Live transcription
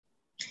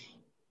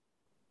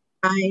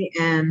I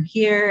am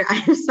here. I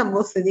am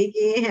Sambal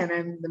Siddiqui, and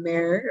I'm the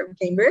mayor of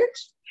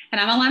Cambridge. And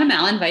I'm Alana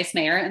Mallon, Vice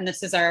Mayor, and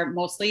this is our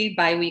mostly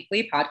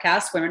bi-weekly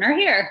podcast, Women Are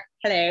Here.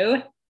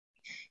 Hello.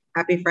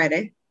 Happy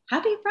Friday.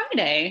 Happy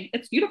Friday.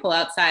 It's beautiful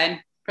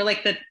outside for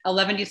like the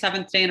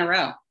 11th day in a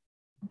row.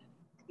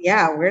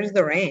 Yeah, where's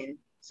the rain?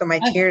 So my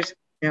tears,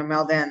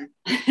 meld in.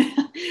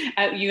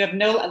 You have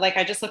no, like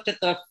I just looked at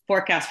the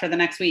forecast for the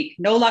next week.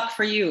 No luck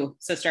for you,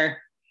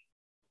 sister.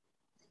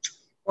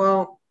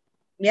 Well,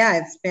 yeah,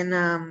 it's been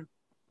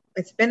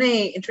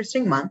a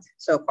interesting month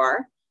so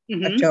far.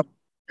 Mm-hmm. October.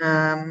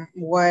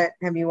 What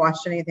have you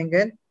watched anything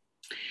good?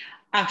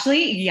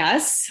 Actually,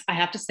 yes. I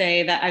have to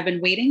say that I've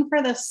been waiting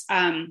for this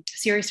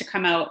series to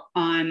come out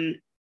on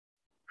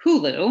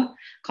Hulu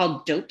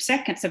called Dope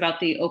Sick. It's about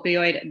the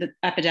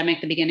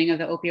epidemic, the beginning of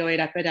the opioid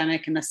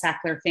epidemic and the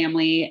Sackler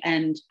family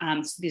and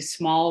these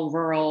small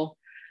rural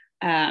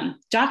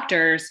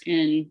doctors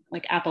in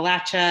like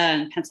Appalachia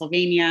and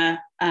Pennsylvania,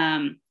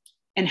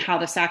 and how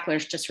the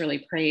Sacklers just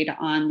really preyed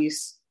on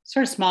these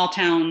sort of small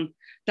town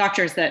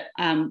doctors that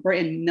were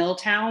in mill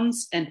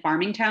towns and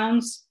farming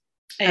towns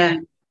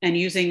and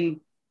using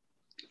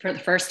for the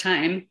first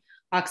time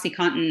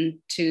OxyContin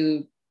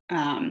to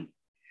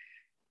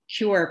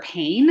cure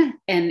pain.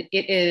 And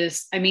it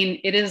is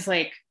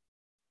like,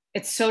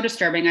 it's so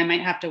disturbing. I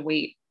might have to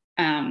wait.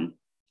 I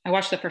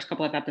watched the first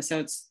couple of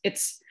episodes.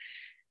 It's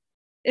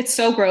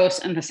so gross,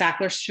 and the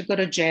Sacklers should go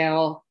to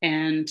jail.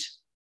 And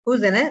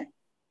who's in it?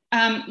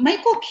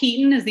 Michael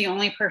Keaton is the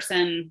only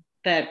person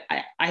that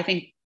I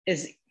think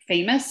is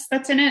famous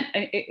that's in it.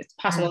 It's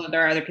possible that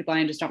there are other people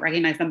and I just don't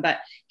recognize them, but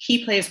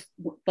he plays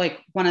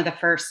like one of the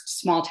first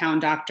small town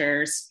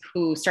doctors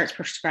who starts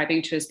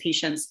prescribing to his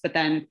patients, but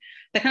then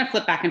they kind of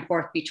flip back and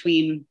forth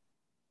between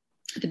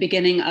the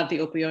beginning of the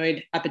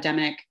opioid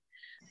epidemic.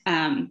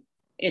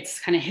 It's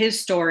kind of his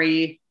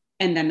story,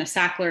 and then the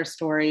Sackler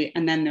story,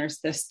 and then there's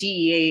this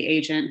DEA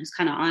agent who's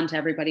kind of on to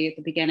everybody at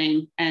the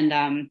beginning.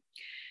 And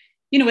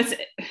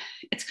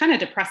it's kind of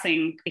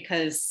depressing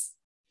because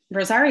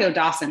Rosario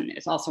Dawson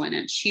is also in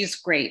it. She's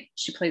great.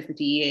 She plays the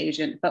DEA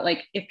agent. But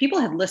like, if people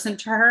had listened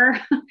to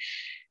her,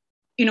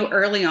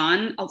 early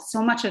on,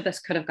 so much of this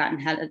could have gotten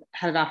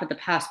headed off at the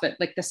pass. But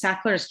like, the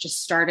Sacklers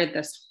just started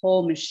this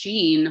whole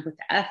machine with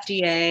the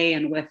FDA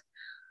and with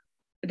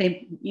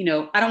I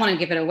don't want to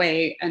give it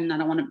away, and I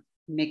don't want to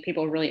make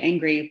people really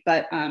angry,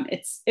 but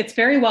it's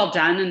very well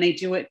done, and they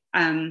do it.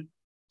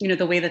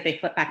 The way that they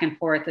flip back and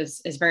forth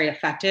is very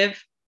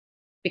effective,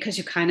 because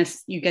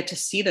you get to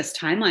see this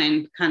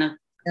timeline kind of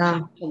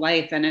come to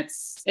life, and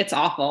it's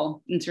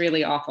awful. It's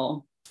really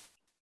awful.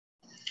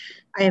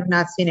 I have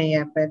not seen it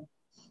yet, but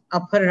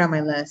I'll put it on my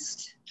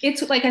list.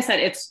 It's like I said,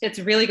 it's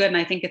really good, and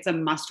I think it's a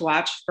must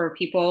watch for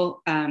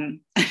people. I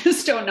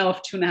just don't know if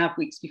 2.5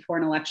 weeks before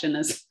an election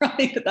is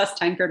probably the best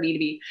time for me to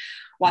be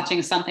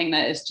watching something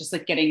that is just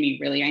like getting me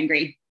really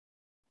angry.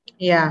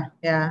 Yeah.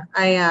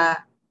 I've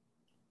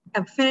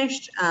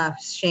finished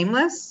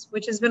Shameless,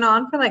 which has been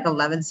on for like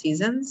 11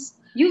 seasons.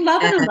 You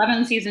love an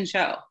 11-season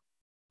show.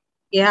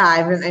 Yeah,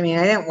 I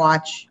didn't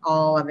watch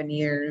all 11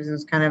 years. It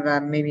was kind of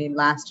a maybe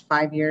last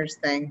 5 years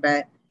thing,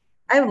 but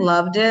I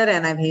loved it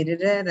and I've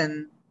hated it.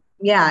 And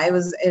yeah,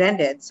 it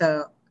ended.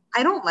 So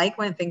I don't like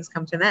when things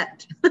come to an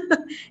end.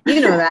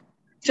 That.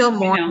 Still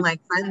more like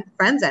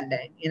Friends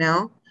ending, I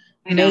know.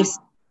 May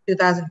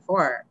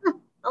 2004.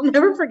 I'll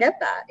never forget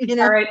that,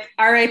 All right.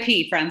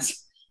 R.I.P.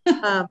 Friends.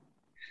 So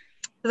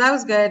that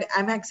was good.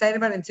 I'm excited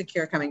about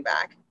Insecure coming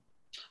back.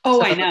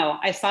 Oh, I know.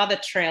 I saw the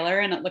trailer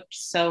and it looked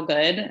so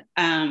good.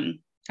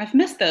 I've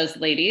missed those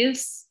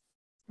ladies.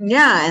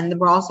 Yeah, and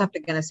we're also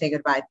going to say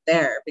goodbye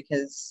there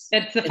because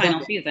it's the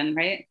final season,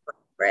 right?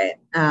 Right.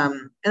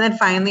 And then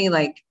finally,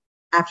 like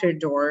after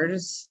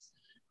doors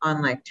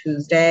on like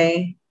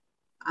Tuesday,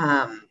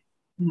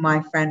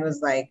 my friend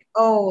was like,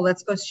 "Oh,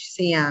 let's go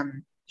see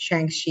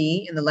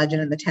Shang-Chi and the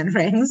Legend of the Ten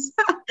Rings."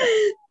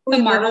 The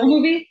Marvel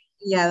movie?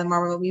 Yeah, the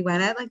Marvel movie. We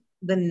went at like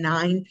the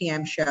 9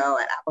 p.m. show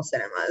at Apple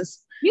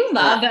Cinemas. You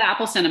love the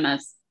Apple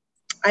Cinemas.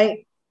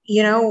 I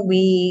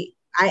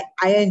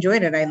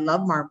enjoyed it. I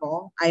love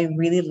Marvel. I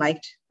really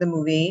liked the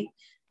movie.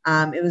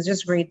 It was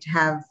just great to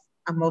have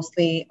a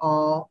mostly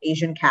all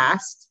Asian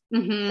cast.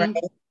 Mm-hmm. Right?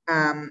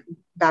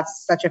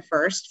 That's such a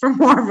first for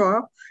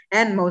Marvel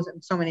and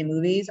so many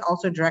movies.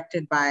 Also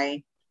directed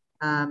by,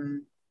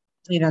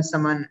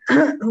 someone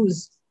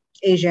who's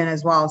Asian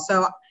as well.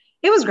 So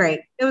it was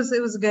great. It was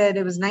good.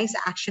 It was a nice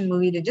action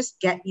movie to just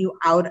get you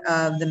out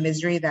of the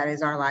misery that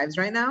is our lives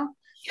right now.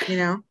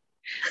 The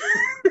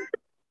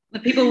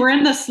people were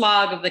in the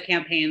slog of the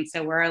campaign,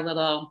 so we're a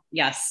little,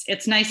 yes,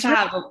 it's nice to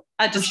have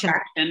a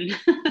distraction.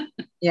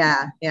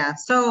 Yeah.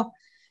 So,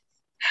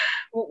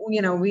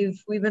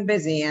 we've been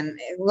busy, and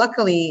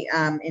luckily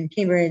in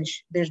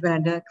Cambridge, there's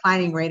been a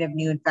declining rate of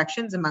new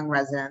infections among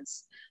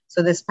residents.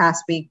 So this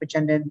past week, which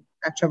ended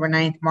October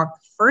 9th, marked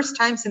the first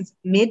time since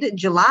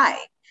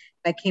mid-July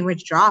that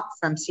Cambridge dropped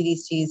from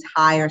CDC's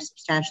high or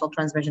substantial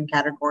transmission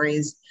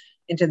categories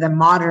into the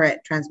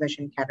moderate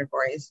transmission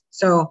categories.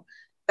 So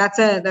that's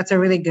a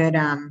really good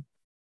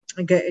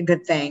a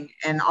good thing.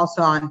 And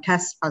also on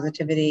test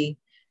positivity,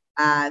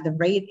 the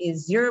rate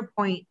is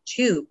 0.2%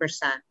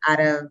 out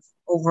of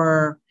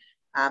over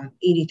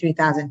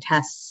 83,000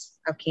 tests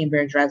of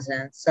Cambridge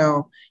residents.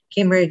 So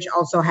Cambridge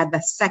also had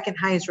the second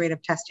highest rate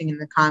of testing in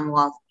the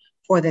Commonwealth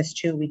for this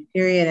 2 week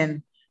period.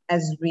 And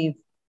as we've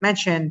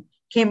mentioned,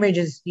 Cambridge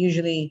has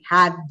usually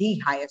had the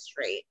highest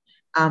rate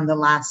the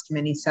last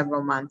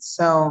several months.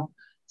 So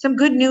some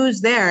good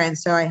news there. And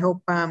so I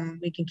hope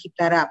we can keep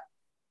that up.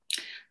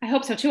 I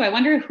hope so too. I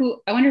wonder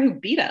who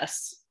beat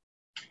us.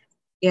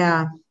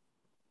 Yeah.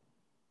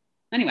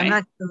 Anyway. I'm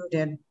not sure who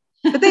did,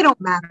 but they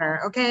don't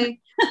matter. Okay.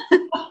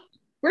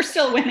 We're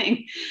still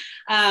winning.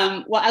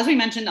 Well, as we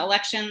mentioned,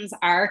 elections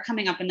are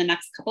coming up in the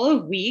next couple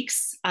of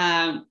weeks.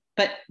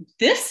 But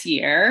this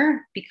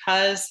year,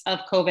 because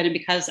of COVID and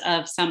because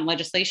of some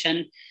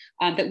legislation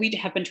that we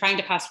have been trying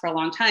to pass for a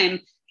long time,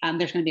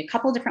 there's going to be a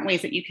couple of different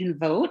ways that you can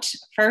vote.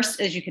 First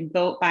is you can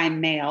vote by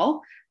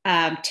mail.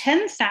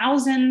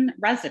 10,000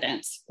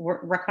 residents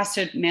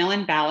requested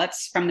mail-in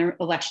ballots from the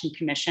Election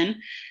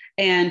Commission.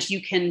 And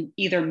you can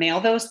either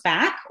mail those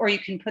back or you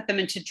can put them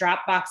into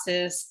drop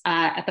boxes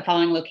at the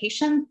following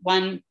location: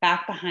 one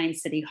back behind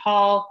City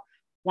Hall,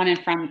 one in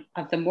front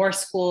of the Moore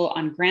School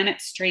on Granite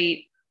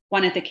Street,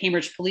 one at the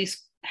Cambridge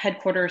Police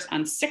Headquarters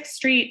on 6th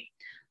Street,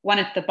 one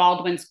at the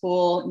Baldwin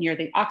School near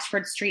the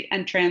Oxford Street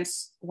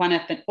entrance, one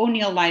at the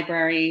O'Neill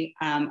Library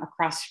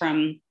across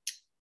from,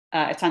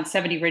 it's on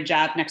 70 Ridge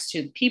Ave next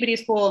to the Peabody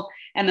School,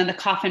 and then the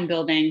Coffin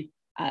Building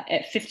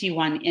at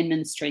 51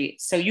 Inman Street.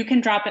 So you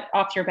can drop it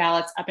off your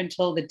ballots up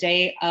until the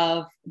day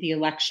of the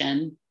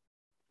election,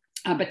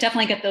 but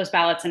definitely get those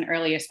ballots in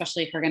early,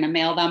 especially if you're going to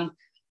mail them.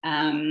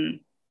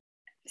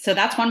 So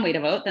that's one way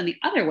to vote. Then the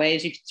other way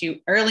is you can do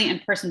early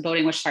in-person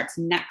voting, which starts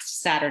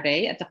next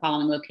Saturday at the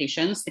following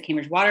locations: the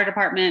Cambridge Water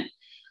Department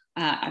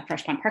at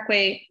Fresh Pond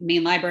Parkway,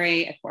 Main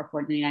Library at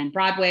 449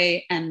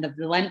 Broadway, and the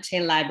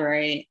Valente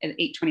Library at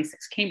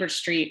 826 Cambridge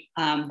Street.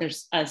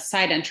 There's a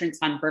side entrance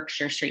on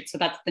Berkshire Street. So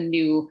that's the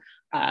new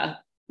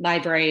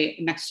library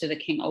next to the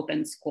King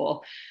Open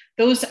School.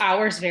 Those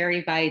hours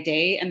vary by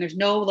day, and there's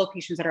no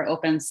locations that are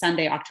open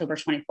Sunday, October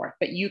 24th,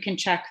 but you can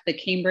check the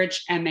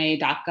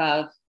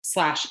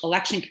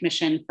cambridgema.gov/election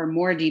commission for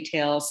more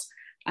details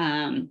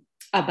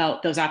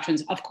about those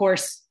options. Of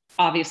course,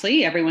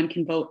 obviously, everyone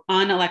can vote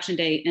on election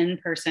day in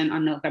person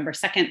on November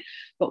 2nd,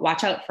 but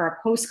watch out for a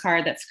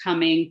postcard that's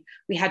coming.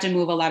 We had to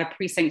move a lot of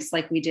precincts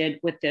like we did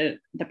with the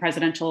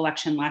presidential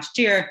election last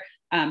year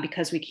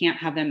because we can't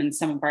have them in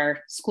some of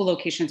our school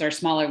locations or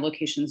smaller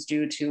locations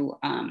due to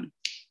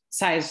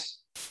size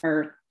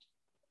or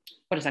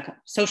what is that called?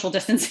 Social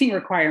distancing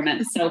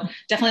requirements. So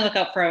definitely look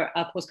out for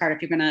a postcard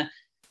if you're going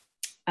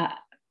to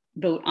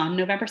vote on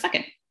November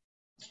 2nd.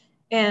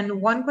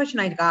 And one question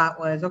I got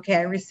was, okay,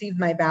 I received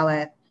my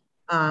ballot,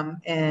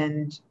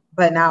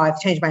 but now I've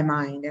changed my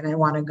mind and I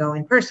want to go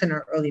in person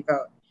or early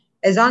vote.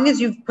 As long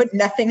as you've put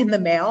nothing in the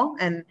mail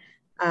and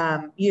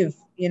you've,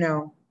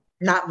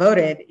 not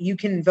voted, you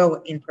can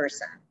vote in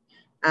person.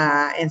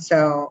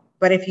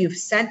 But if you've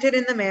sent it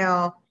in the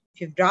mail,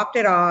 if you've dropped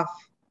it off,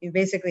 you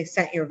basically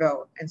sent your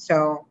vote. And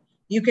so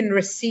you can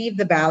receive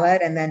the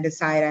ballot and then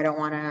decide,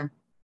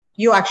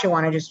 you actually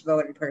want to just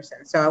vote in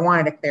person. So I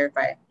wanted to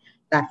clarify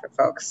that for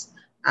folks.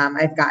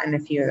 I've gotten a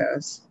few of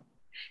those.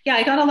 Yeah,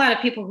 I got a lot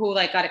of people who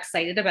got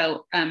excited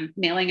about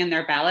mailing in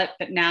their ballot,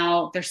 but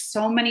now there's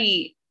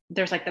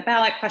like the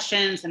ballot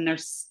questions and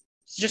there's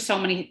just so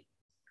many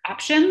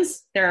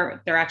options.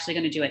 They're actually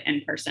going to do it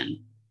in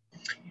person.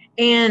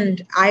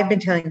 And I've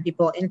been telling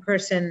people in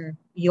person,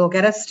 you'll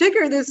get a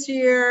sticker this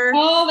year.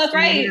 Oh, that's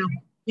right.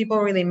 People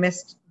really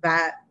missed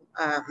that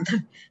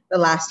the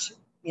last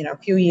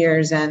few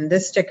years. And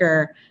this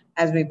sticker,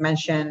 as we've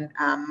mentioned,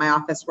 my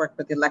office worked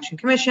with the Election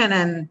Commission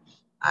and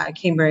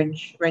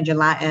Cambridge Ranger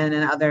Latin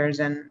and others,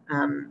 and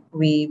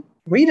we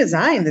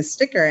redesigned the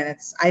sticker, and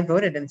I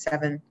voted in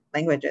 7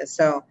 languages.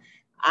 So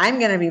I'm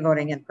going to be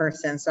voting in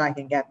person so I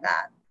can get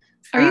that.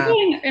 Are you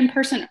voting in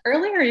person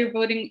early, or are you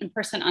voting in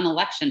person on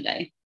election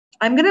day?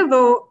 I'm going to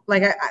vote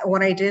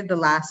what I did the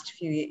last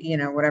few,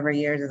 whatever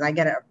years is I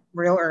get up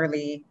real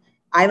early.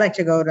 I like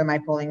to go to my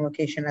polling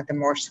location at the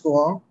Moore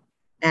School,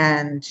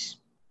 and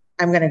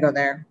I'm going to go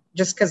there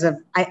just because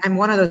I'm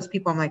one of those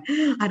people. I'm like,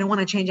 I don't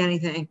want to change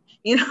anything,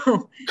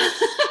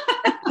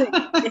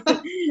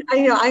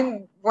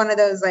 I'm one of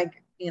those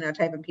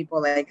type of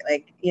people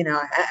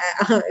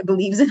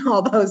believes in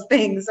all those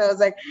things. So I was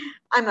like,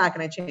 I'm not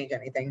going to change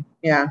anything.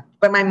 Yeah.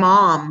 But my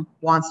mom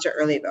wants to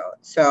early vote.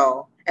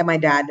 So, and my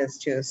dad does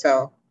too.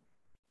 So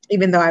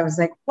even though I was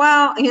like,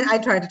 well, I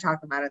tried to talk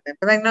them out of it,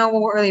 but no,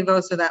 we'll early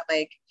vote so that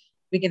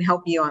we can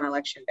help you on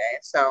election day.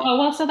 So. Oh,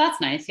 well, so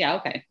that's nice. Yeah.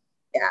 Okay.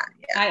 Yeah.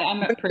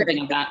 I'm approving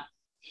of that.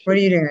 What are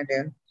you going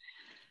to do?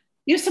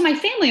 So my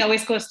family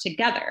always goes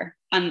together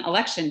on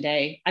election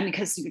day. I mean,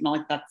 because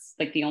that's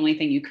the only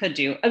thing you could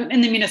do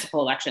in the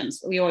municipal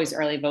elections. We always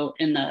early vote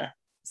in the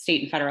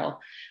state and federal.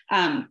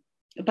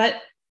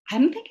 But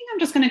I'm thinking I'm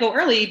just going to go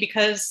early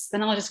because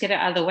then I'll just get it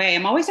out of the way.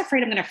 I'm always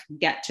afraid I'm going to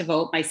forget to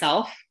vote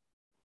myself.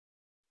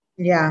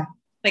 Yeah.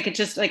 like it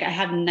just like I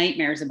have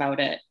nightmares about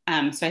it.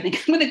 So I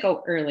think I'm going to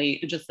go early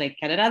and just like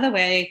get it out of the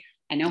way.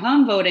 I know how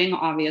I'm voting,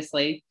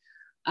 obviously,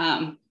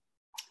 um,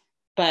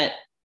 but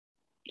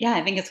yeah,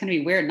 I think it's going to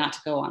be weird not to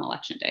go on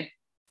election day.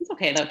 It's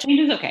okay though. Change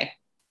is okay.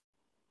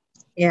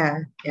 Yeah,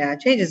 yeah,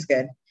 change is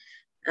good.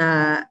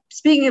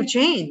 Speaking of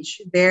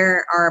change,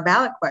 there are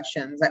ballot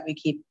questions that we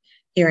keep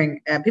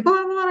hearing. People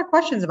have a lot of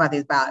questions about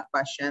these ballot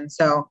questions.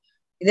 So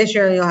this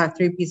year you'll have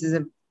 3 pieces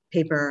of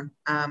paper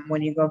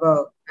when you go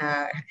vote,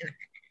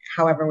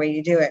 however way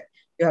you do it.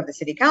 You have the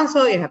city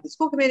council, you have the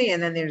school committee,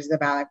 and then there's the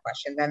ballot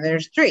question. Then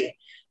there's 3.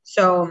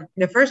 So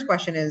the first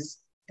question is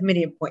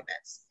committee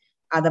appointments.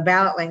 The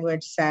ballot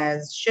language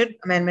says, should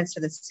amendments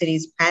to the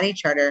city's planning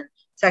charter,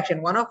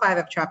 section 105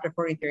 of chapter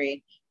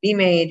 43, be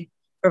made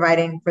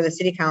providing for the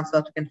city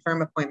council to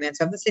confirm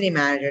appointments of the city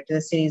manager to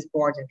the city's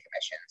boards and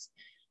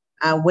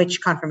commissions,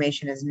 which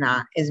confirmation is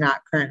not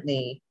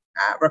currently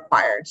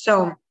required.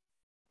 So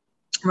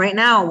right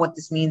now, what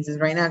this means is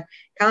right now,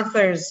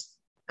 councilors,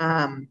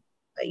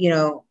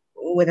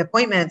 with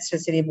appointments to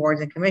city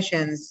boards and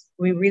commissions,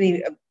 we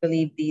really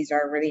believe these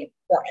are really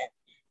important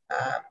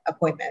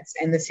appointments.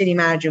 And the city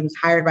manager who's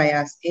hired by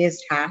us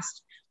is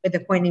tasked with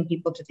appointing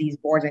people to these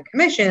boards and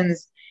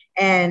commissions.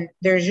 And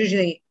there's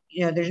usually,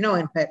 there's no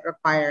input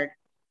required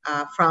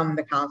from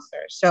the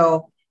councilors.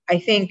 So I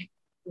think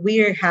we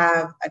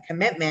have a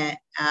commitment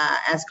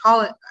as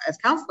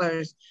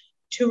councilors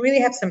to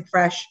really have some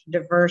fresh,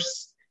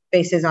 diverse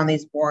faces on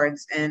these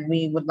boards, and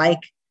we would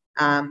like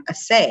a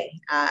say.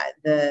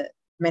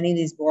 Many of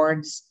these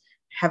boards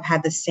have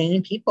had the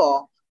same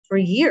people for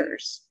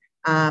years,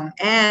 and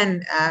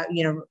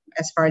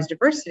as far as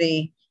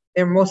diversity,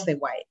 they're mostly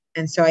white.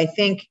 And so I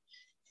think,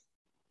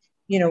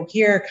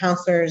 here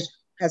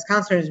as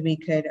councilors, we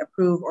could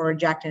approve or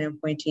reject an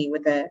appointee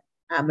with a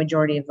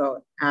majority of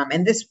vote,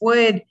 and this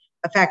would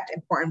affect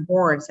important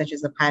boards such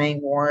as the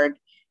planning board,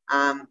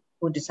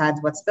 who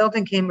decides what's built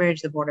in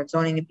Cambridge, the Board of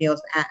Zoning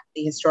Appeals,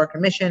 the Historic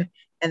Commission,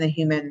 and the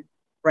Human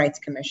Rights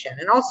Commission.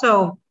 And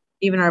also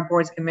even our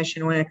boards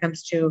commission when it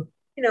comes to,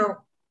 a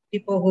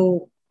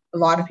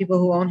lot of people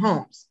who own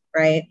homes,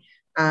 right?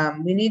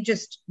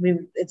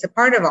 It's a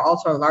part of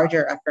also a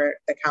larger effort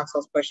the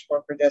council's pushed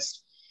for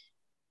just,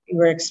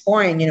 we're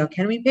exploring,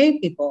 can we pay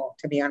people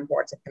to be on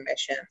boards and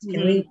commissions?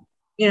 Can we,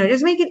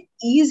 just make it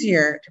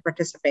easier to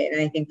participate?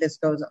 And I think this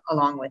goes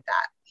along with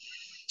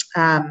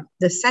that.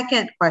 The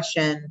second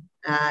question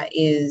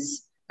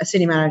is a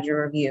city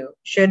manager review.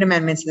 Should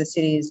amendments to the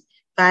city's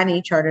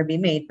planning charter be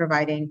made,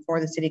 providing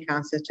for the city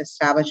council to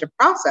establish a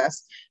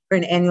process for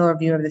an annual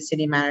review of the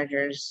city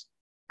manager's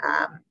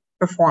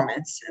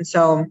performance? And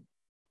so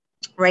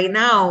right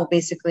now,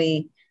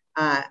 basically,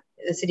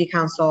 the city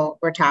council,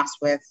 we're tasked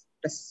with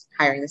just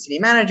hiring the city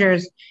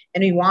managers,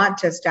 and we want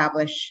to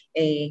establish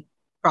a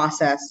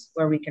process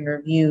where we can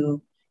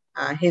review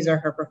his or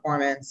her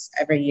performance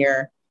every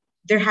year.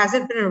 There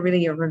hasn't been a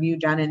review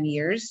done in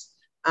years,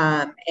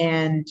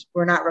 and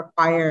we're not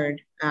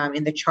required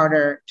in the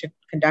charter to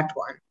conduct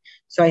one.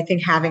 So I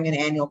think having an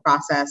annual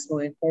process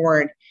moving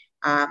forward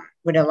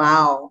would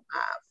allow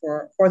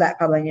for that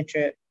public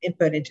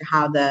input into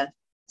how the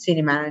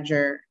city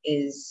manager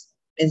is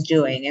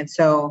doing. And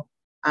so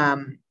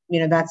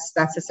that's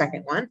the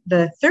second one.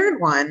 The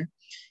third one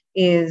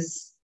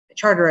is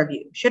charter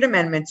review. Should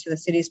amendments to the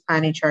city's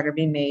planning charter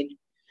be made,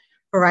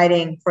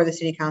 providing for the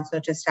city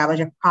council to establish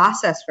a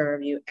process for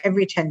review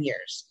every 10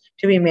 years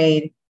to be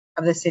made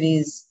of the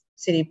city's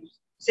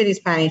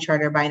planning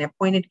charter by an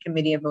appointed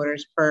committee of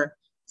voters per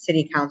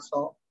city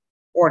council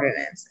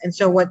ordinance. And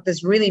so what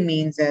this really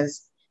means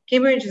is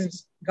Cambridge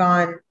has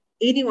gone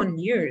 81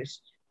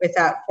 years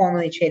without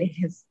formally changing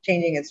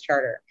its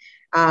charter.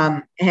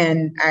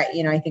 And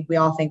I think we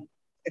all think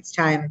it's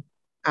time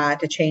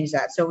to change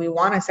that. So we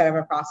want to set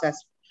up a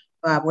process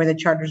where the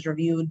charter is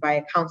reviewed by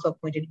a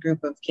council-appointed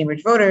group of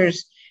Cambridge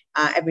voters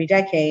every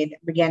decade,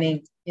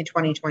 beginning in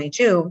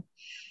 2022.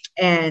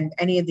 And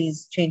any of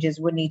these changes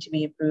would need to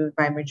be approved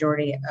by a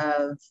majority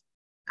of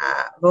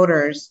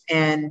voters.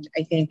 And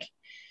I think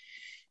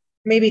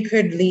maybe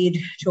could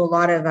lead to a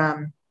lot of,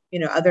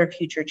 other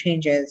future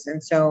changes.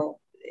 And so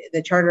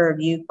the charter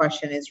review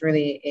question is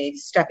really a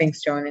stepping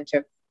stone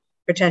into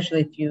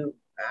potentially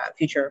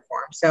future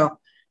reform. So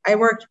I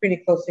worked pretty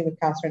closely with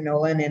Councillor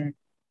Nolan in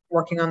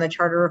working on the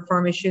charter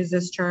reform issues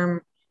this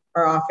term.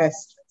 Our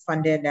office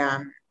funded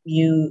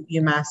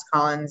UMass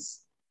Collins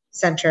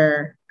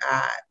Center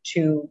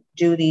to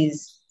do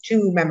these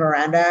 2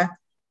 memoranda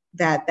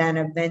that then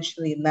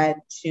eventually led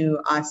to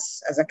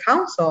us as a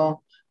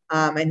council,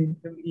 and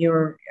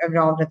you're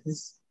involved with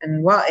this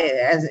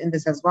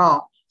as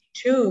well,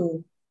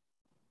 to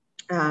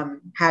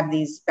have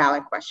these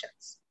ballot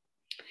questions.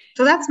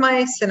 So that's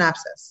my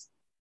synopsis.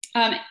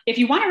 If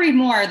you want to read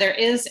more, there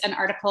is an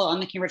article on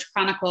the Cambridge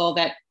Chronicle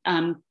that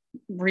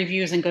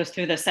reviews and goes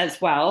through this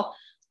as well.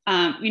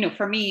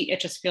 For me, it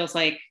just feels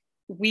like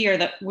we're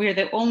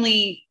the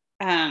only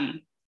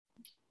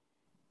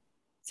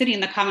city in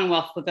the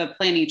Commonwealth with a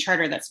planning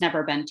charter that's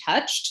never been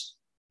touched.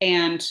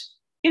 And,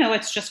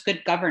 it's just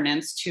good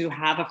governance to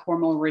have a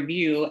formal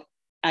review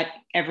at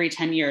every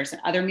 10 years.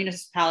 Other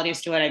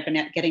municipalities do it. I've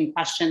been getting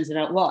questions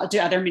about, well, do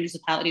other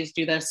municipalities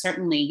do this?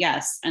 Certainly,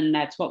 yes. And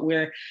that's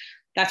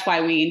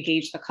why we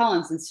engaged the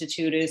Collins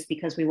Institute, is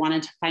because we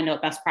wanted to find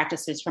out best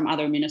practices from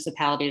other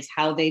municipalities,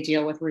 how they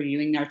deal with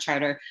reviewing their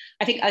charter.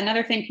 I think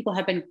another thing people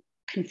have been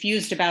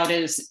confused about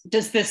is,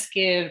 does this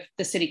give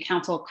the city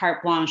council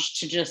carte blanche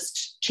to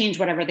just change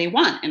whatever they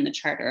want in the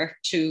charter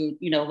to,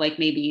 like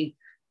maybe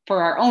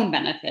for our own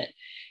benefit?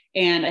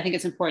 And I think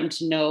it's important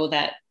to know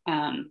that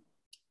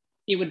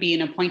it would be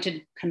an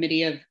appointed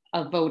committee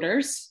of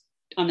voters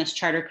on this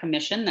charter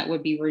commission that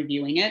would be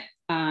reviewing it.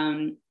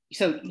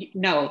 So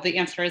no, the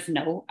answer is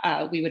no.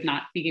 We would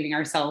not be giving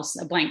ourselves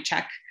a blank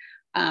check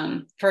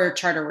for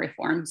charter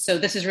reform. So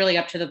this is really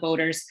up to the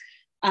voters.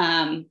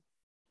 And,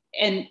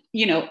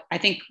 I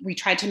think we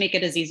tried to make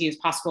it as easy as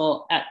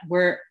possible at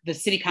where the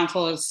city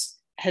council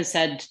has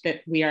said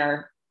that we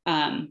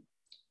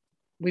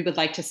would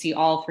like to see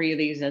all three of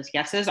these as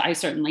yeses. I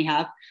certainly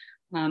have.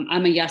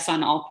 I'm a yes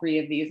on all three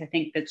of these. I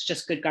think that's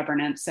just good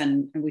governance,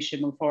 and we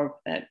should move forward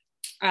with it.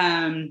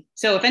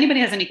 So if anybody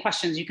has any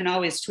questions, you can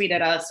always tweet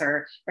at us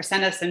or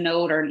send us a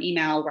note or an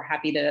email. We're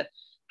happy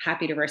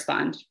to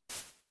respond.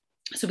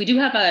 So we do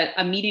have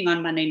a meeting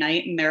on Monday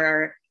night, and there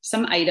are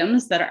some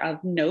items that are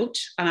of note.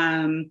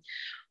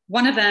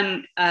 One of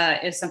them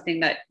is something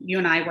that you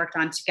and I worked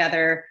on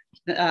together.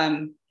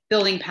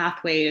 Building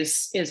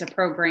Pathways is a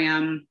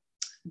program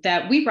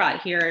that we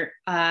brought here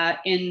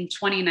in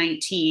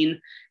 2019.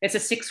 It's a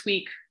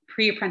 6-week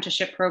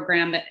pre-apprenticeship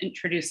program that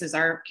introduces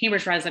our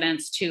Cambridge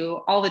residents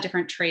to all the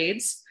different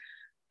trades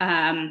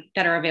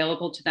that are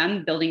available to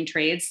them, building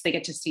trades. They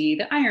get to see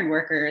the iron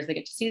workers, they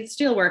get to see the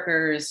steel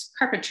workers,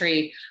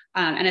 carpentry.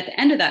 And at the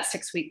end of that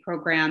 6-week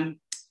program,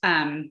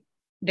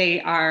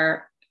 they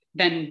are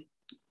then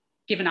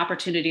given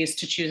opportunities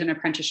to choose an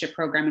apprenticeship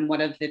program in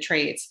one of the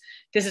trades.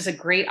 This is a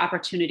great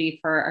opportunity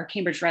for our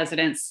Cambridge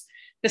residents.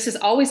 This has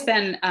always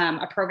been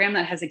a program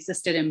that has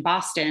existed in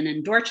Boston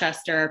and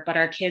Dorchester, but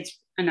our kids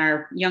and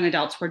our young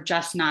adults were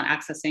just not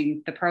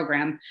accessing the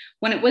program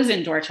when it was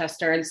in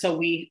Dorchester. And so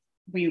we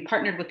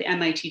partnered with the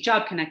MIT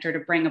Job Connector to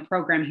bring a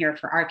program here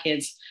for our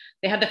kids.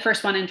 They had the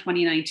first one in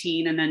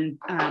 2019. And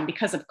then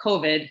because of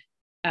COVID,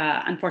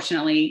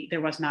 unfortunately,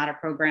 there was not a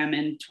program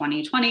in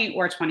 2020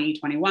 or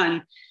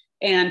 2021.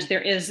 And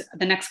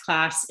the next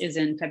class is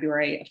in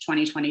February of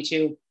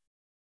 2022.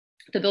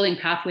 The Building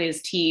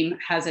Pathways team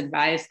has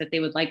advised that they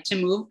would like to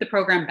move the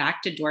program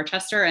back to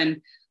Dorchester.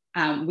 And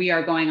we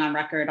are going on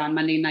record on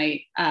Monday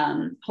night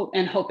and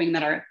hoping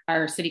that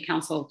our city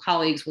council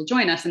colleagues will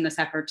join us in this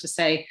effort to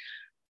say,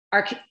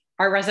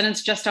 our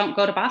residents just don't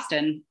go to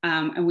Boston.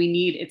 And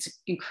it's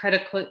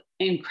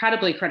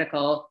incredibly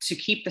critical to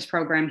keep this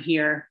program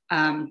here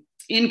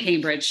in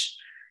Cambridge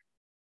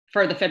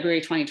for the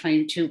February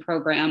 2022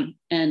 program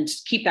and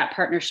keep that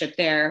partnership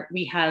there.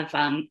 We have,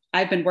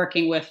 I've been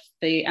working with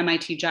the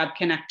MIT Job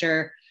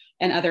Connector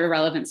and other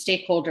relevant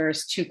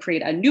stakeholders to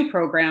create a new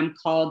program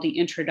called the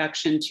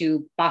Introduction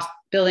to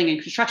Building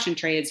and Construction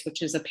Trades,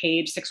 which is a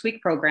paid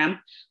 6-week program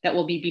that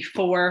will be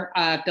before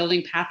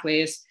Building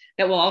Pathways,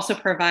 that will also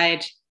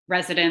provide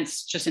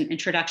residents just an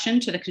introduction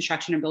to the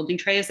construction and building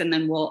trades, and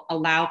then will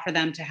allow for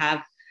them to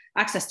have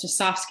access to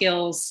soft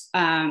skills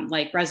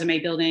like resume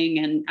building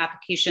and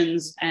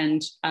applications,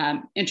 and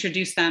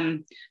introduce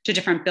them to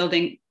different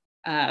building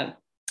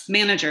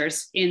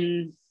managers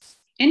in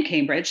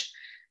Cambridge,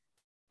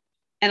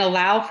 and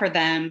allow for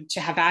them to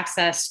have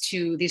access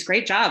to these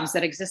great jobs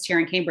that exist here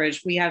in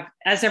Cambridge. We have,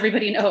 as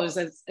everybody knows,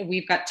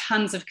 we've got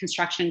tons of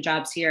construction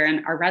jobs here,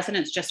 and our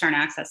residents just aren't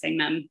accessing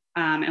them.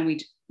 And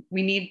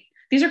we need,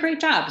 these are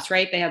great jobs,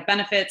 right? They have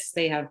benefits,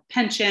 they have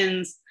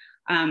pensions,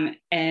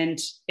 and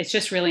it's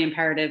just really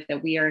imperative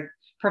that we are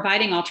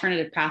providing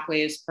alternative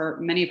pathways for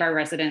many of our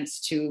residents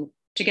to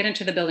get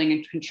into the building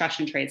and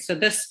construction trades. So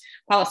this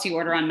policy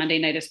order on Monday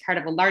night is part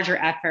of a larger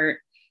effort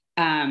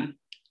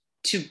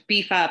to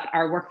beef up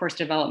our workforce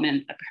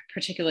development,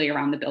 particularly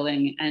around the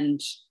building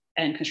and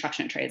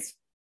construction trades.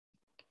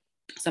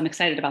 So I'm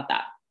excited about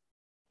that.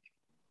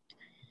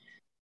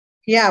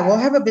 Yeah, we'll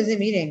have a busy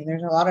meeting.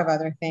 There's a lot of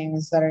other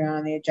things that are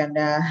on the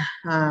agenda.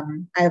 I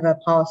have a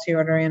policy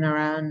order in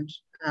around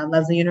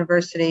Lesley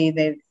University.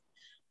 They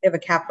have a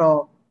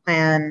capital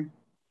plan,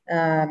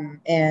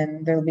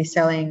 and they'll be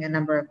selling a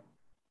number of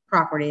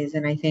properties.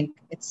 And I think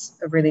it's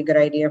a really good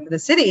idea for the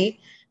city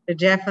to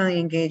definitely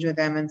engage with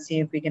them and see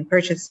if we can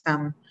purchase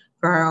some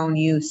for our own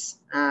use,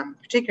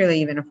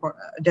 particularly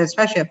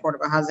especially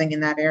affordable housing in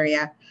that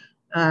area.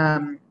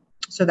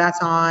 So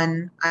that's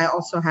on. I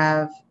also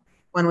have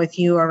one with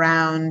you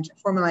around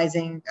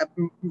formalizing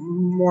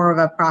more of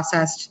a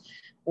process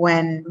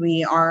when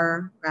we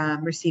are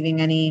receiving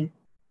any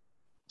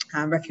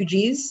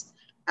refugees.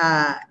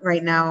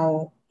 Right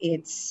now,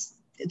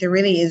 there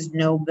really is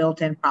no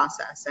built-in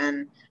process,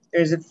 and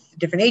there's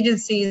different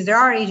agencies. There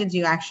are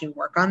agencies who actually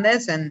work on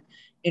this, and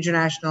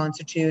International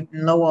Institute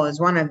and Lowell is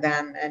one of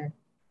them. And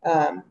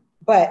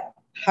but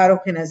how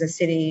can, as a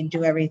city,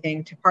 do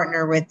everything to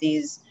partner with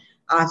these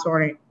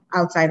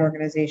outside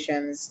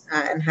organizations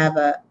and have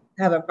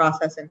a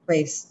process in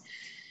place?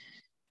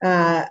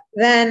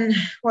 Then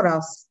what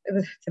else?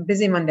 It's a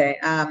busy Monday.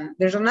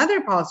 There's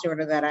another policy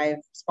order that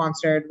I've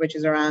sponsored, which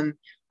is around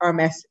our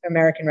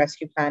American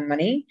Rescue Plan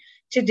money.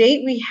 To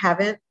date, we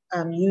haven't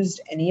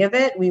used any of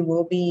it. We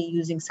will be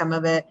using some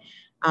of it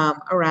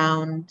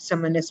around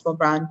some municipal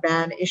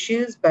broadband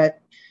issues,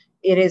 but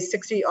it is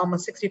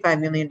almost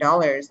 $65 million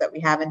that we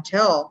have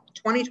until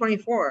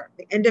 2024,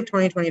 the end of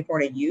 2024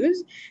 to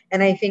use.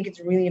 And I think it's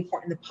really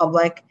important the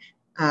public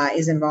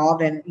is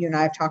involved. And you and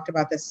I have talked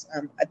about this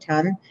a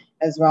ton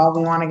as well.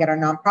 We want to get our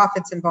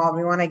nonprofits involved.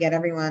 We want to get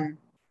everyone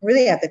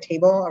really at the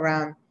table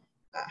around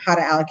how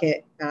to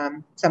allocate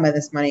some of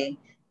this money.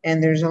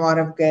 And there's a lot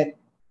of good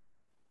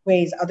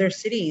ways other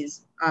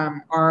cities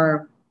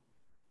are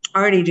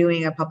already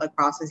doing a public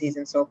processes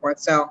and so forth.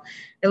 So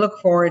I look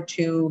forward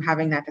to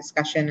having that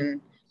discussion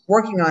and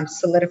working on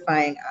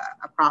solidifying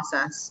a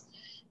process.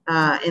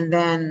 And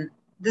then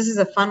this is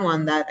a fun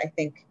one that I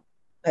think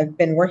I've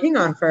been working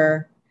on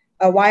for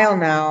a while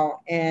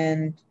now.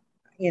 And,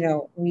 you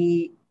know,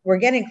 we're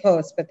getting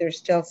close, but there's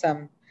still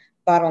some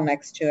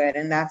bottlenecks to it.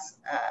 And that's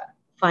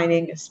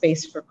finding a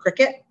space for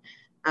cricket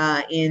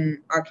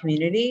in our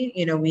community.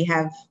 You know,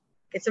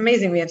 it's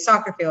amazing. We have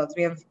soccer fields,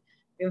 we have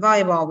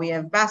volleyball, we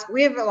have basketball,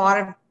 we have a lot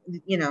of,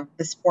 you know,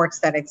 the sports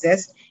that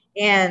exist.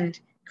 And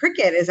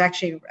cricket is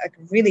actually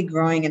really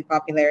growing in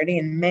popularity,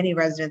 and many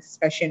residents,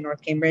 especially in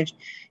North Cambridge,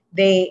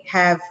 they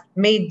have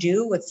made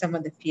do with some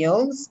of the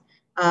fields,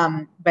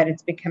 but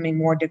it's becoming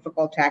more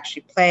difficult to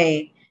actually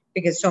play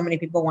because so many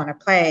people want to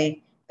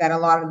play that a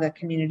lot of the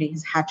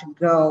communities had to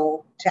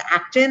go to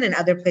Acton and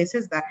other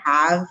places that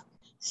have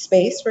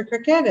space for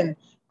cricket, and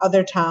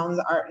other towns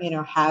are, you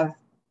know, have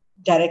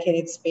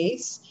dedicated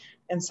space.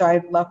 And so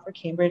I'd love for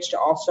Cambridge to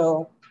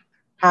also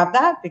have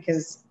that,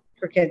 because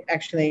cricket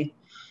actually,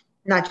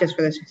 not just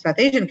for the South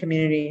Asian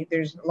community,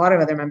 there's a lot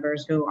of other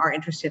members who are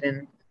interested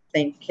in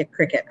playing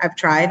cricket. I've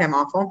tried, I'm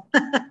awful.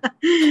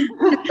 I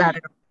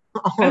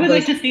would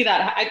like to see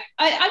that.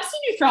 I've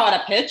seen you throw out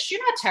a pitch.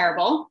 You're not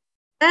terrible.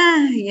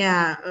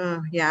 Yeah,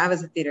 I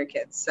was a theater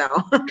kid, so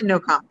no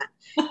comment.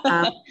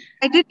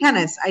 I did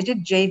tennis. I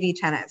did JV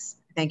tennis.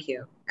 Thank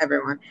you,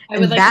 everyone. I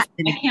would like. I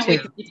can't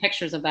wait to see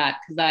pictures of that,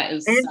 because that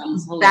is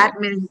sounds hilarious.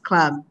 Badminton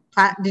club.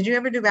 Did you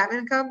ever do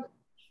badminton club?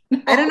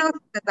 No. I don't know if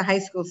it's at the high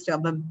school still,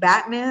 but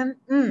Batman.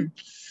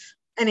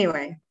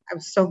 Anyway, I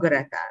was so good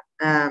at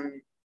that.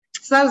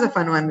 So that was a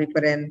fun one we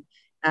put in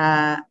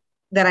that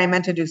I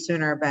meant to do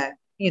sooner, but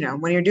you know,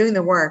 when you're doing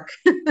the work,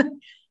 you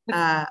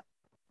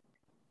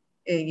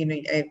know,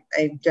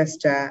 I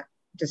just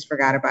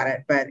forgot about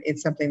it. But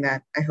it's something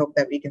that I hope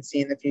that we can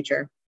see in the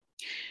future.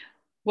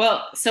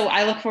 Well, so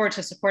I look forward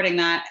to supporting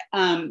that.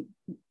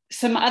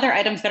 Some other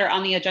items that are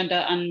on the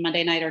agenda on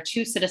Monday night are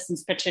 2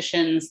 citizens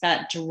petitions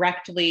that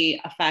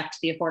directly affect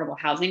the affordable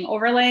housing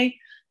overlay.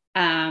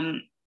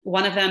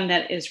 One of them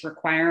that is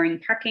requiring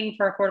parking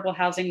for affordable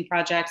housing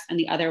projects, and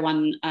the other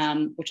one,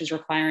 which is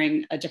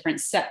requiring a different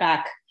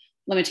setback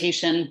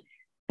limitation.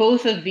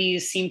 Both of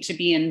these seem to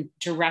be in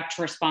direct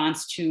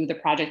response to the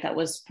project that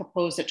was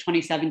proposed at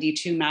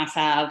 2072 Mass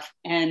Ave,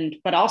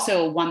 but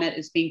also one that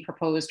is being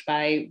proposed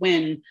by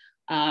WIN,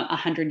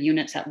 100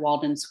 units at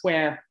Walden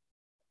Square.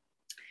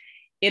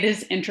 It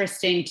is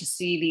interesting to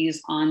see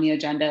these on the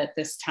agenda at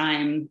this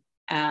time,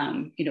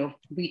 you know,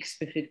 weeks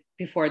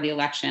before the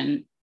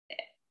election.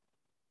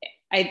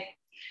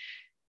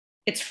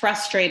 It's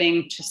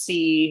frustrating to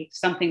see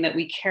something that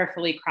we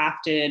carefully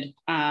crafted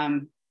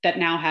that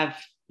now have,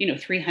 you know,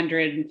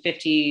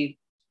 350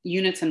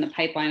 units in the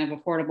pipeline of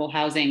affordable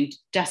housing,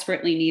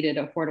 desperately needed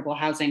affordable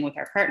housing with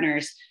our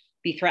partners,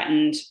 be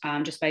threatened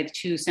just by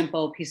 2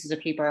 simple pieces of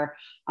paper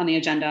on the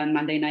agenda on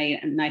Monday night.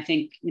 And I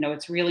think, you know,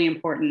 it's really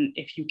important,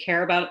 if you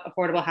care about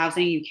affordable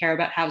housing, you care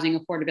about housing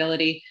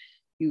affordability,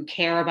 you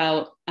care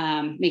about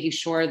making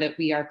sure that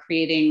we are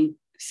creating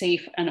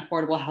safe and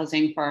affordable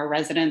housing for our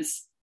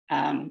residents.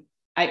 I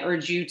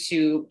urge you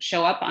to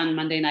show up on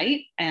Monday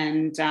night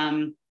and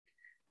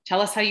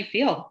tell us how you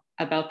feel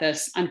about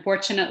this.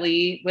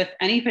 Unfortunately, with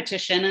any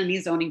petition, any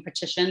zoning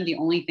petition, the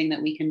only thing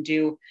that we can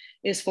do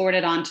is forward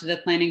it on to the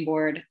planning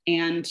board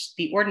and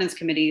the ordinance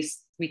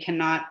committees. We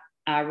cannot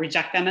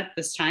reject them at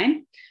this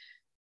time.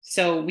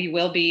 So we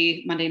will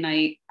be Monday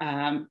night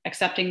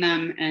accepting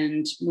them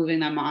and moving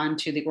them on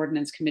to the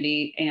ordinance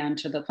committee and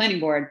to the planning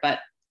board. But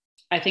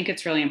I think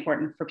it's really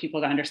important for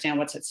people to understand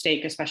what's at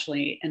stake,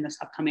 especially in this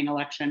upcoming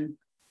election.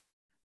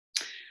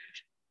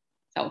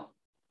 So.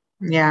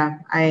 Yeah,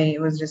 I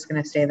was just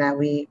going to say that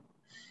we,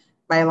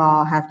 by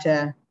law, have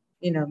to,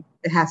 you know,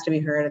 it has to be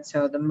heard.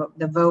 So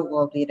the vote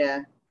will be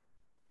to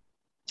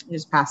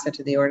just pass it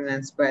to the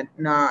ordinance. But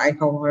no, I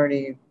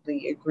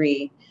wholeheartedly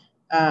agree.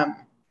 And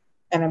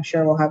I'm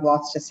sure we'll have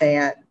lots to say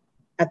at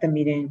the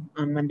meeting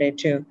on Monday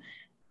too.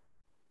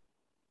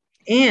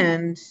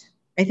 And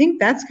I think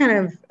that's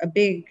kind of a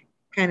big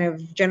kind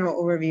of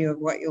general overview of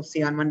what you'll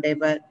see on Monday,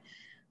 but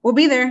we'll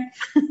be there.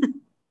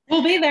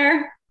 We'll be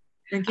there.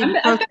 I've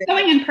been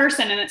going in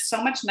person, and it's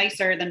so much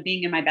nicer than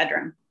being in my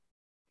bedroom.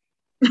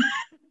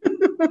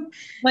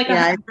 Like,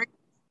 yeah,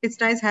 it's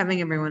nice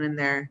having everyone in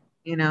there,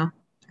 you know.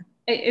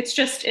 It's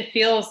just, it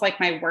feels like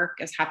my work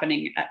is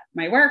happening at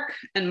my work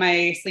and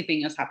my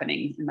sleeping is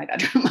happening in my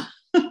bedroom.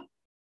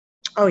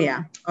 Oh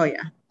yeah. Oh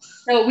yeah.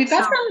 So So we've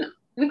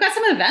got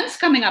some events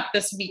coming up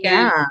this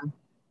weekend yeah,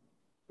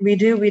 we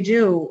do. We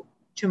do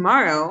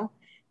tomorrow.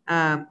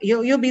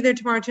 You'll be there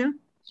tomorrow too,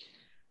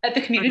 at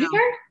the or community no?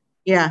 park.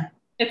 Yeah.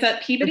 It's at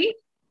It's, Peabody.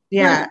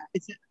 Where is yeah.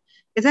 it?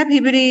 It's at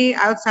Peabody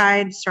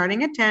outside,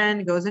 starting at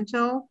 10, goes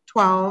until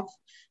 12.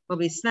 There'll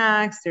be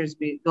snacks.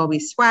 There'll be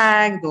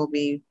swag. There'll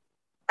be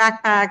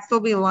backpacks.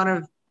 There'll be a lot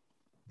of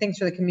things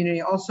for the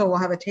community. Also, we'll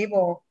have a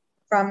table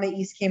from the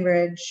East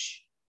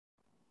Cambridge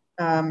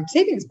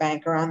Savings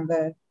Bank around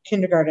the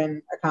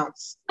kindergarten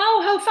accounts.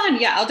 Oh, how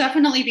fun. Yeah, I'll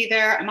definitely be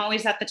there. I'm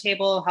always at the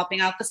table helping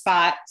out the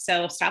spot.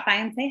 So stop by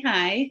and say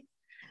hi.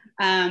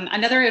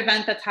 Another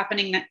event that's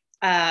happening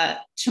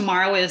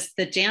tomorrow is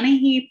the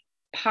Danahy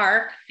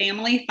Park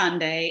Family Fun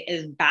Day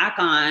is back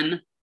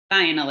on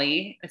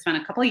finally. It's been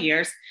a couple of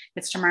years.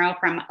 It's tomorrow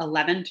from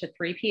 11 to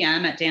 3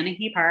 p.m. at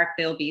Danahy Park.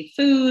 There'll be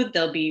food,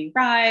 there'll be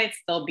rides,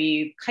 there'll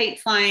be kite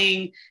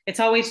flying. It's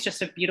always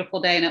just a beautiful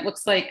day, and it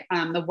looks like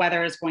the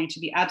weather is going to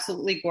be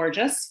absolutely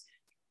gorgeous.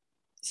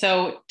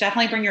 So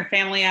definitely bring your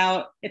family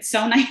out. It's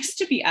so nice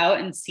to be out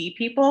and see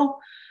people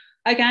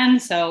again.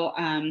 So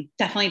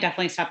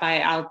definitely stop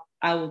by.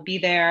 I will be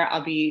there. I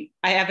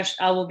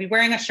will be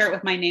wearing a shirt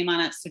with my name on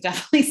it. So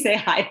definitely say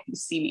hi if you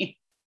see me.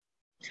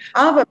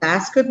 I'll have a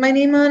mask with my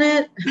name on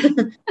it,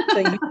 so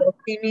you will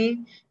see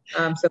me.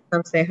 So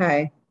come say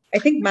hi. I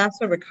think masks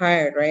are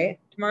required, right?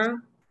 Tomorrow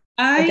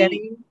at I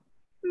Denny?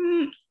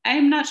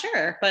 I'm not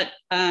sure, but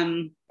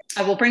I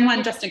will bring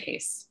one just in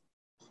case.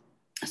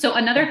 So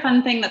another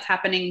fun thing that's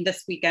happening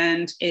this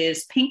weekend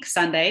is Pink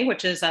Sunday,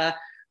 which is a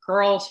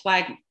girls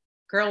flag,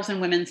 girls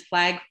and women's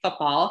flag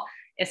football.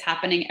 Is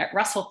happening at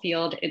Russell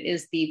Field. It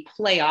is the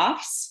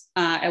playoffs.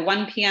 At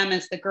 1 p.m.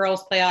 is the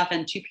girls' playoff,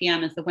 and 2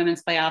 p.m. is the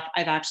women's playoff.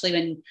 I've actually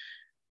been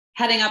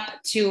heading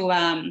up to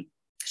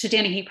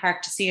Danahy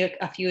Park to see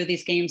a few of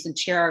these games and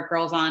cheer our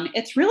girls on.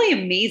 It's really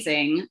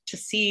amazing to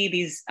see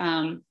these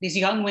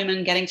young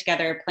women getting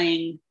together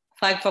playing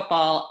flag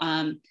football.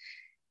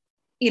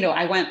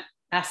 I went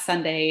last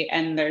Sunday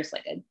and there's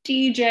like a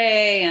DJ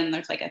and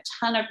there's like a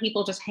ton of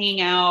people just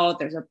hanging out.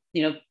 There's a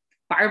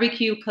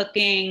barbecue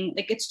cooking.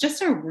 Like it's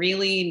just a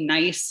really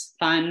nice,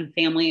 fun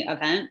family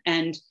event.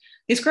 And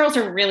these girls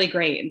are really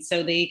great. And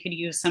so they could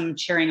use some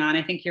cheering on.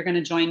 I think you're going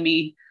to join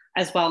me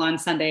as well on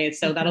Sunday.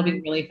 So that'll be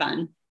really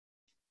fun.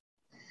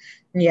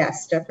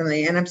 Yes,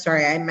 definitely. And I'm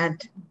sorry, I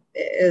meant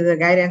the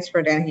guidance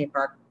for Denny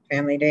Park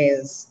Family Day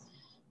is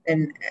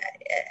and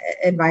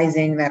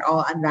advising that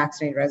all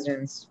unvaccinated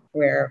residents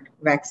wear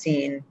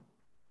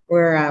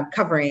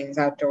coverings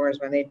outdoors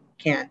when they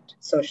can't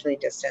socially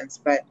distance.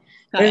 But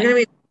Got there's it. going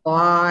to be a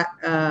lot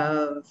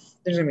of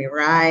there's going to be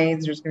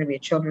rides. There's going to be a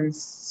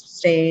children's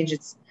stage.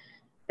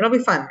 It'll be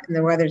fun, and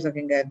the weather's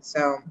looking good.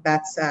 So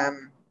that's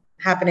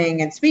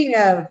happening. And speaking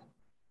of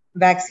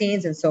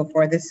vaccines and so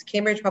forth, this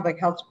Cambridge Public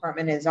Health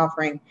Department is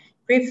offering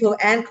free flu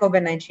and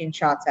COVID-19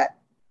 shots at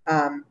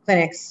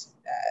clinics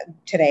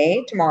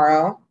today,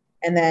 tomorrow,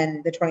 and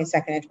then the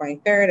 22nd and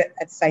 23rd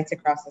at sites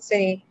across the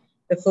city.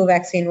 The flu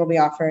vaccine will be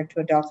offered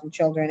to adults and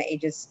children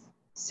ages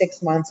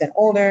 6 months and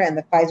older, and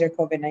the Pfizer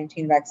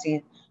COVID-19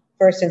 vaccine,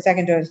 first and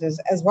second doses,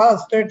 as well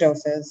as third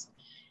doses,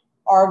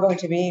 are going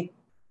to be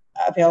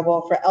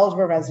available for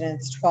eligible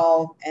residents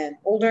 12 and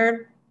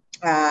older.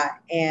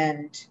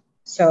 And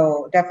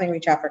so definitely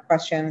reach out for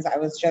questions. I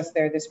was just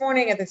there this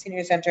morning at the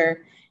senior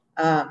center.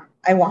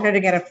 I wanted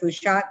to get a flu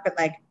shot, but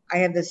like I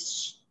had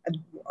this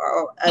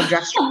a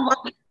dress shirt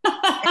on,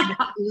 and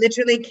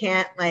literally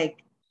can't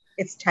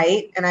it's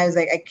tight, and I was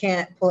like I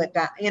can't pull it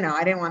down.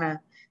 I didn't want to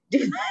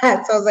do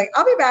that, so I was like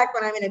I'll be back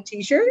when I'm in a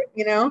t-shirt.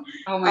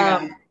 Oh my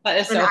God. That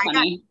is And so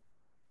funny.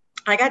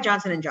 I got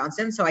Johnson and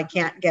Johnson, so I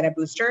can't get a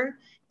booster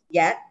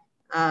yet.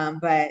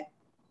 But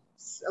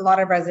a lot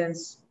of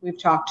residents we've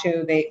talked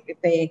to,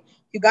 if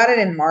you got it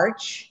in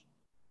March,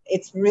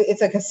 it's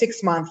like a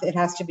 6 month. It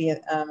has to be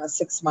a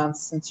 6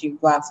 months since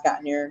you've last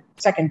gotten your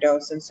second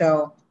dose, and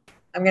so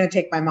I'm going to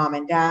take my mom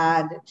and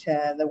dad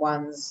to the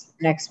ones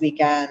next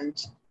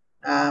weekend.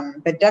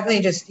 But definitely,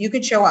 just you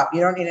could show up.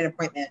 You don't need an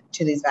appointment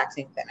to these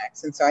vaccine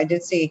clinics, and so I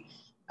did see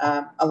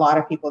a lot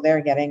of people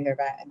there getting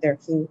their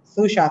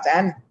flu shots,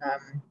 and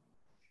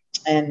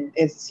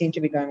it seemed to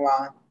be going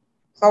well.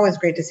 It's always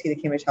great to see the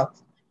Cambridge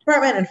Health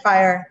Department and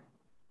fire.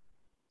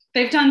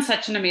 They've done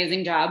such an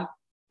amazing job.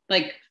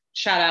 Like,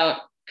 shout out,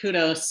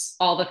 kudos,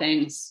 all the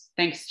things.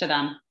 Thanks to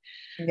them.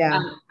 Yeah,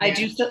 I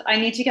do. I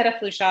need to get a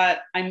flu shot.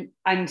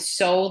 I'm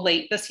so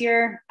late this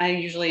year. I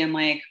usually am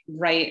like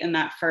right in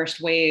that first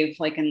wave,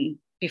 like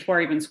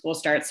before even school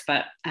starts.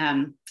 But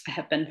I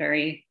have been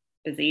very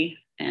busy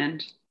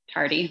and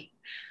tardy.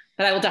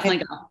 But I will definitely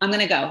go. I'm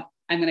gonna go.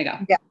 I'm gonna go.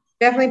 yeah,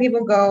 definitely.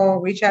 People go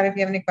reach out if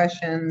you have any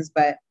questions.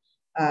 But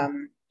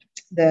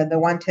the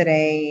one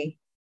today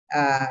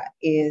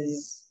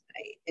is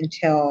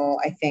until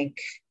I think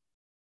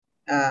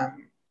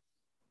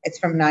it's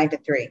from 9 to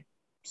 3.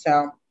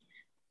 So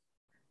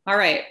All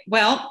right.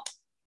 Well,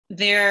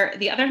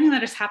 The other thing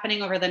that is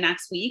happening over the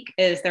next week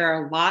is there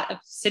are a lot of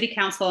city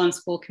council and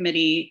school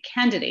committee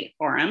candidate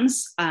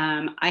forums.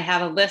 I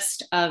have a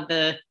list of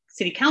the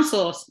city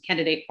council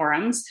candidate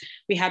forums.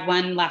 We had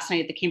one last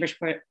night at the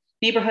Cambridgeport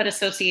Neighborhood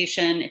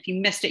Association. If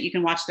you missed it, you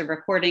can watch the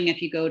recording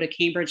if you go to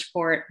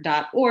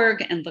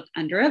cambridgeport.org and look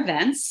under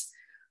events.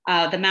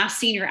 The Mass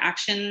Senior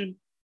Action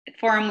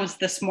Forum was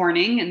this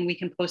morning, and we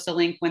can post a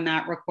link when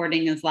that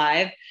recording is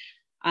live.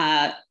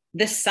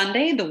 This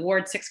Sunday, the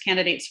Ward 6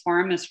 Candidates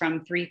Forum is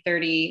from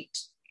 3:30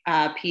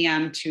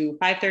 p.m. to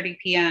 5:30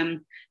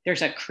 p.m.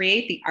 There's a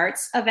Create the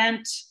Arts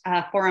event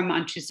forum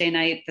on Tuesday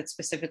night that's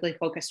specifically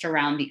focused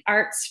around the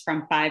arts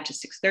from 5 to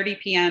 6:30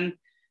 p.m.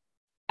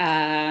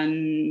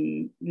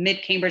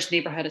 Mid-Cambridge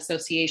Neighborhood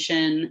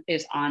Association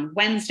is on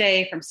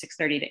Wednesday from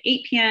 6:30 to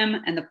 8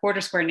 p.m. And the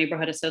Porter Square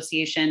Neighborhood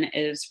Association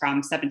is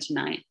from 7 to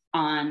 9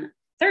 on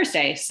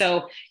Thursday.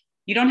 So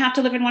you don't have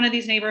to live in one of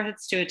these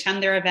neighborhoods to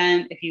attend their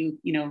event. If you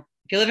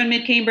live in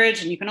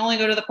mid-Cambridge and you can only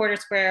go to the Porter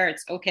Square,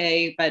 it's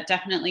okay. But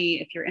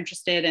definitely if you're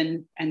interested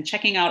in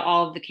checking out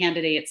all of the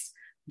candidates,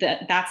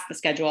 that's the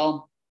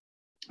schedule.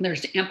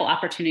 There's ample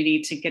opportunity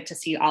to get to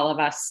see all of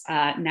us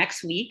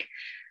next week.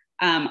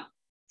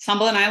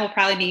 Sumbul and I will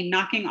probably be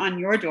knocking on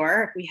your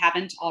door if we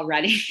haven't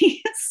already.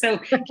 So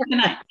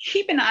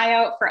keep an eye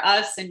out for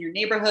us in your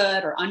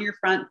neighborhood or on your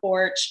front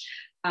porch.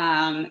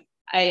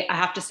 I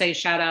have to say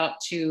shout out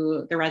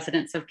to the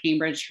residents of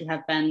Cambridge who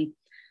have been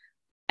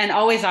and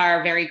always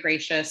are very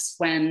gracious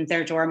when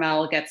their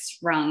doorbell gets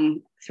rung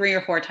 3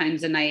 or 4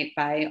 times a night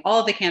by all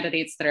of the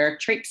candidates that are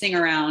traipsing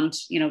around.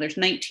 There's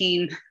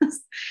 19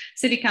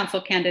 city council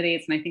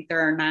candidates, and I think there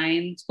are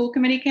 9 school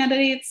committee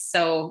candidates.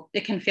 So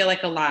it can feel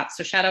like a lot.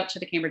 So shout out to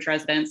the Cambridge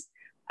residents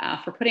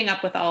for putting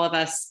up with all of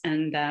us.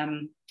 And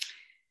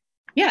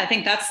I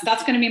think that's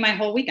going to be my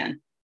whole weekend.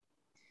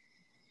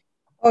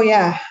 Oh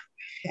yeah.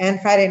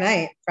 And Friday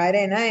night,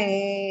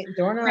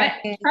 door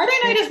knocking. Friday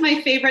night is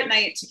my favorite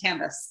night to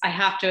canvass, I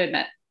have to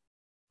admit.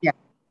 Yeah.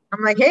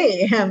 I'm like,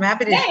 hey, I'm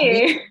happy to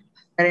be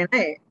Friday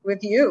night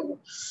with you.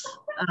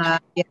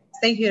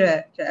 Thank you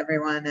to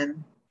everyone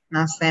and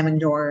not slamming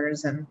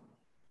doors. And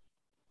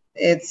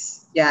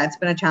it's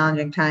been a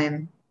challenging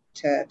time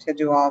to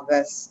do all of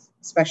this,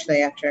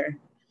 especially after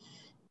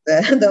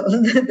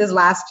this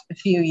last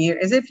few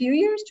years. Is it a few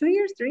years, 2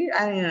 years, 3 years?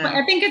 I don't know.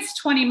 I think it's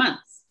 20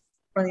 months.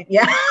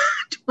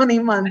 20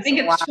 months. I think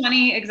it's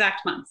 20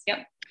 exact months.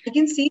 Yep. I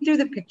can see through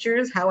the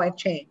pictures how I've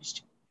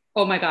changed.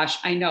 Oh my gosh,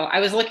 I know. I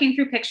was looking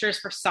through pictures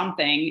for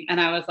something and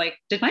I was like,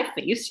 did my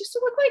face used to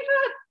look like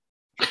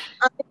that?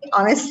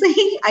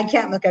 Honestly, I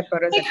can't look at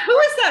photos. Like, who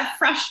is that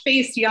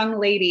fresh-faced young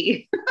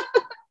lady?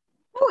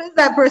 Who is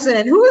that person?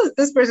 And who is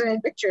this person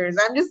in pictures?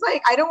 I'm just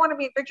like, I don't want to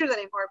be in pictures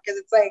anymore because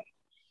it's like,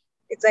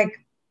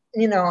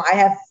 I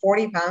have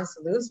 40 pounds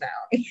to lose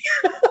now.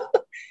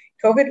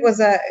 COVID was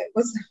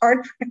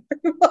hard for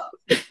everyone.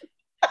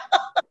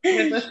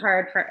 It was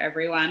hard for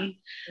everyone.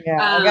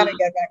 Yeah, I got to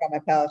get back on my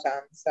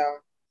Peloton. So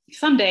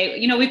someday,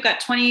 we've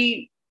got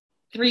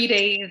 23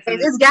 days.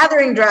 It's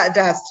gathering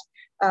dust.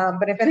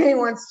 But if anyone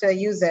wants to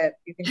use it,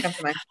 you can come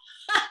to my.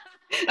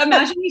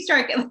 Imagine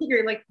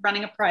you're like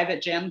running a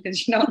private gym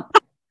because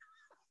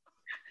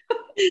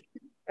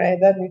Right,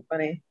 that'd be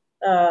funny.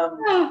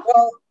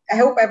 Well, I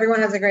hope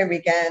everyone has a great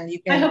weekend.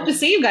 I hope to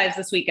see you guys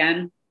this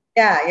weekend.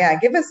 Yeah.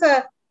 Give us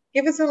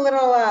a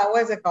little,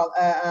 what is it called?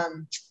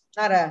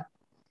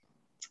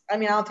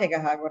 I'll take a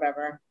hug,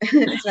 whatever.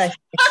 It's nice.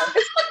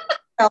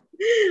 Hug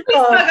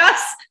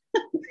us.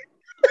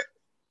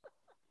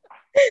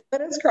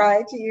 Let us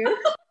cry to you.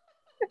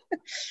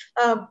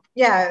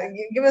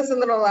 Give us a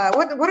little,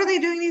 what are they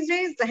doing these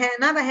days? The hand,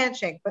 not the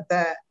handshake, but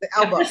the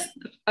elbow.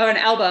 An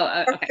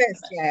elbow. Okay.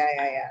 Fist.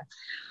 Yeah.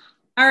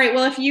 All right.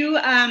 Well, if you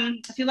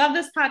love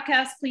this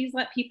podcast, please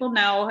let people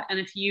know. And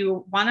if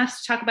you want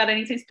us to talk about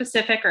anything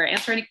specific or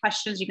answer any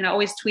questions, you can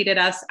always tweet at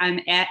us.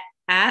 I'm at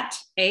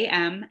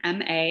AMMALLON.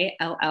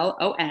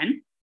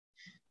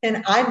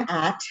 And I'm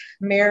at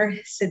Mayor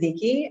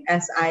Siddiqui,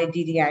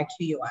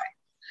 SIDDIQUI.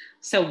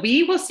 So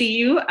we will see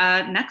you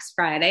next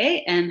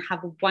Friday and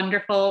have a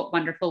wonderful,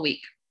 wonderful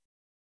week.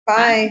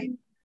 Bye.